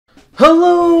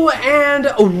Hello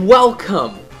and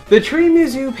welcome! The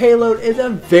Tiramisu Payload is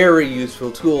a very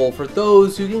useful tool for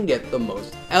those who can get the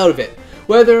most out of it.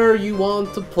 Whether you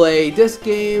want to play disc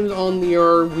games on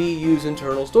your Wii U's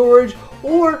internal storage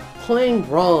or playing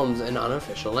ROMs and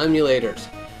unofficial emulators.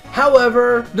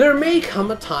 However, there may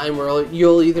come a time where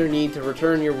you'll either need to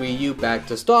return your Wii U back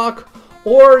to stock,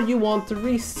 or you want to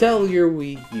resell your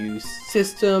Wii U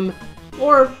system,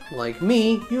 or, like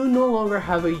me, you no longer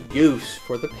have a use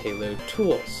for the Payload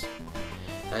tools.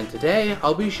 And today,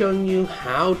 I'll be showing you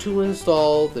how to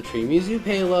install the Tiramisu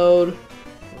Payload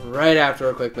right after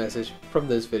a quick message from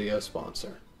this video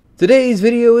sponsor. Today's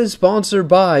video is sponsored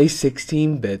by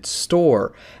 16-Bit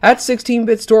Store. At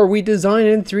 16-Bit Store, we design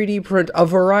and 3D print a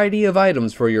variety of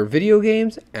items for your video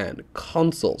games and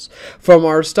consoles. From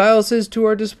our styluses to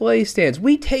our display stands,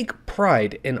 we take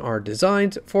pride in our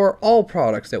designs for all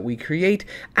products that we create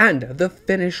and the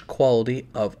finished quality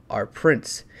of our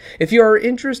prints. If you are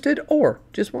interested or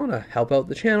just want to help out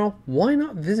the channel, why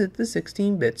not visit the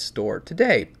 16-Bit Store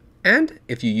today? And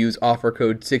if you use offer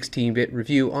code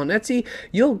 16BitReview on Etsy,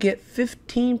 you'll get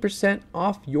 15%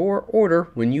 off your order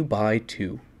when you buy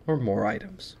 2 or more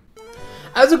items.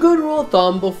 As a good rule of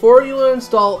thumb, before you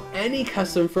install any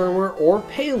custom firmware or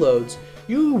payloads,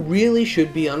 you really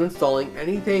should be uninstalling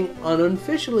anything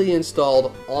unofficially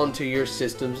installed onto your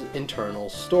system's internal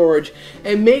storage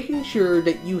and making sure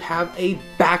that you have a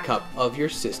backup of your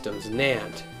system's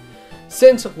NAND.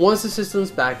 Since once the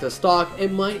system's back to stock,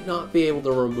 it might not be able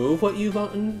to remove what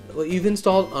you've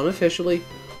installed unofficially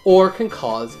or can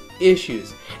cause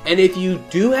issues. And if you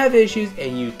do have issues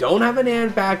and you don't have a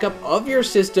NAND backup of your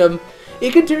system,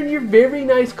 it can turn your very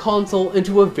nice console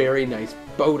into a very nice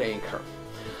boat anchor.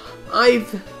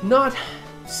 I've not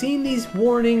seen these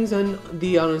warnings on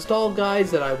the uninstall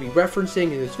guides that I'll be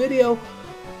referencing in this video.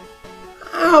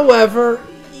 However,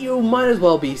 you might as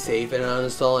well be safe and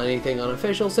uninstall anything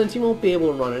unofficial since you won't be able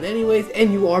to run it anyways,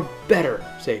 and you are better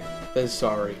safe than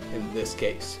sorry in this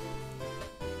case.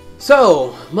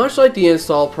 So, much like the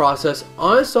install process,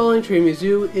 uninstalling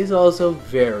Tiramisu is also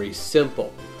very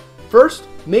simple. First,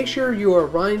 make sure you are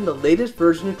running the latest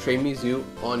version of Tiramisu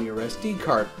on your SD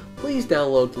card. Please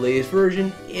download the latest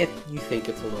version if you think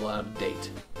it's a little out of date.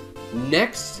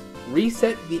 Next,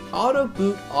 reset the auto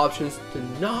boot options to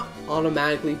not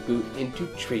automatically boot into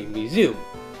Tiramisu.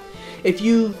 If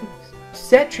you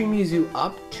set Tiramisu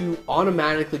up to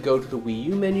automatically go to the Wii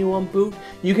U menu on boot,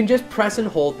 you can just press and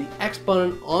hold the X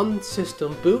button on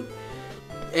system boot,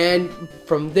 and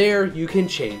from there you can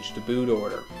change the boot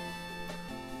order.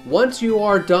 Once you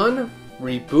are done,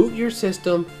 reboot your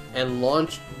system and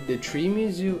launch the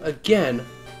Tiramisu again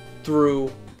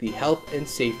through the Health and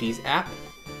Safeties app,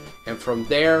 and from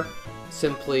there,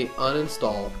 simply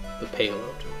uninstall the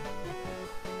payload.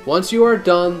 Once you are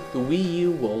done, the Wii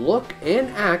U will look and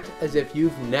act as if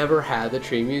you've never had the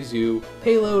Tiramisu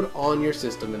payload on your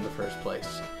system in the first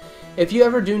place. If you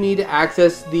ever do need to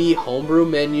access the homebrew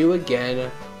menu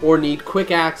again, or need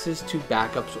quick access to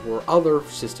backups or other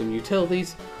system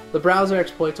utilities, the browser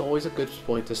exploit is always a good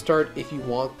point to start if you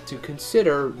want to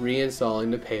consider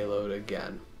reinstalling the payload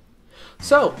again.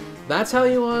 So, that's how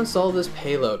you uninstall this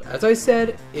payload. As I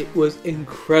said, it was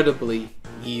incredibly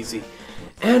easy.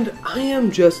 And I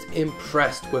am just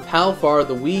impressed with how far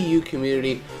the Wii U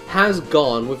community has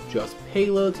gone with just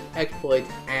payloads,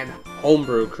 exploits, and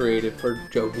homebrew created for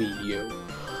the Wii U.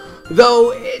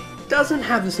 Though it doesn't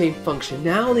have the same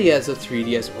functionality as a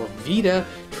 3DS or Vita,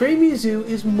 Tiramisu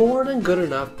is more than good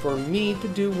enough for me to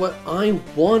do what I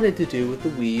wanted to do with the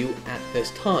Wii U at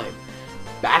this time.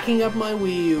 Backing up my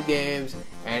Wii U games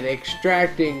and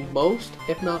extracting most,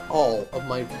 if not all, of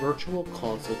my virtual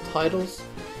console titles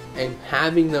and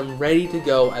having them ready to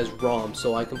go as ROMs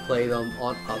so I can play them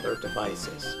on other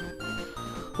devices.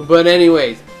 But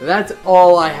anyways, that's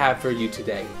all I have for you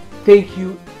today. Thank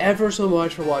you ever so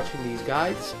much for watching these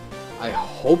guides. I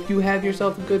hope you have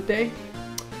yourself a good day,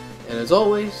 and as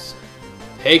always,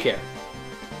 take care.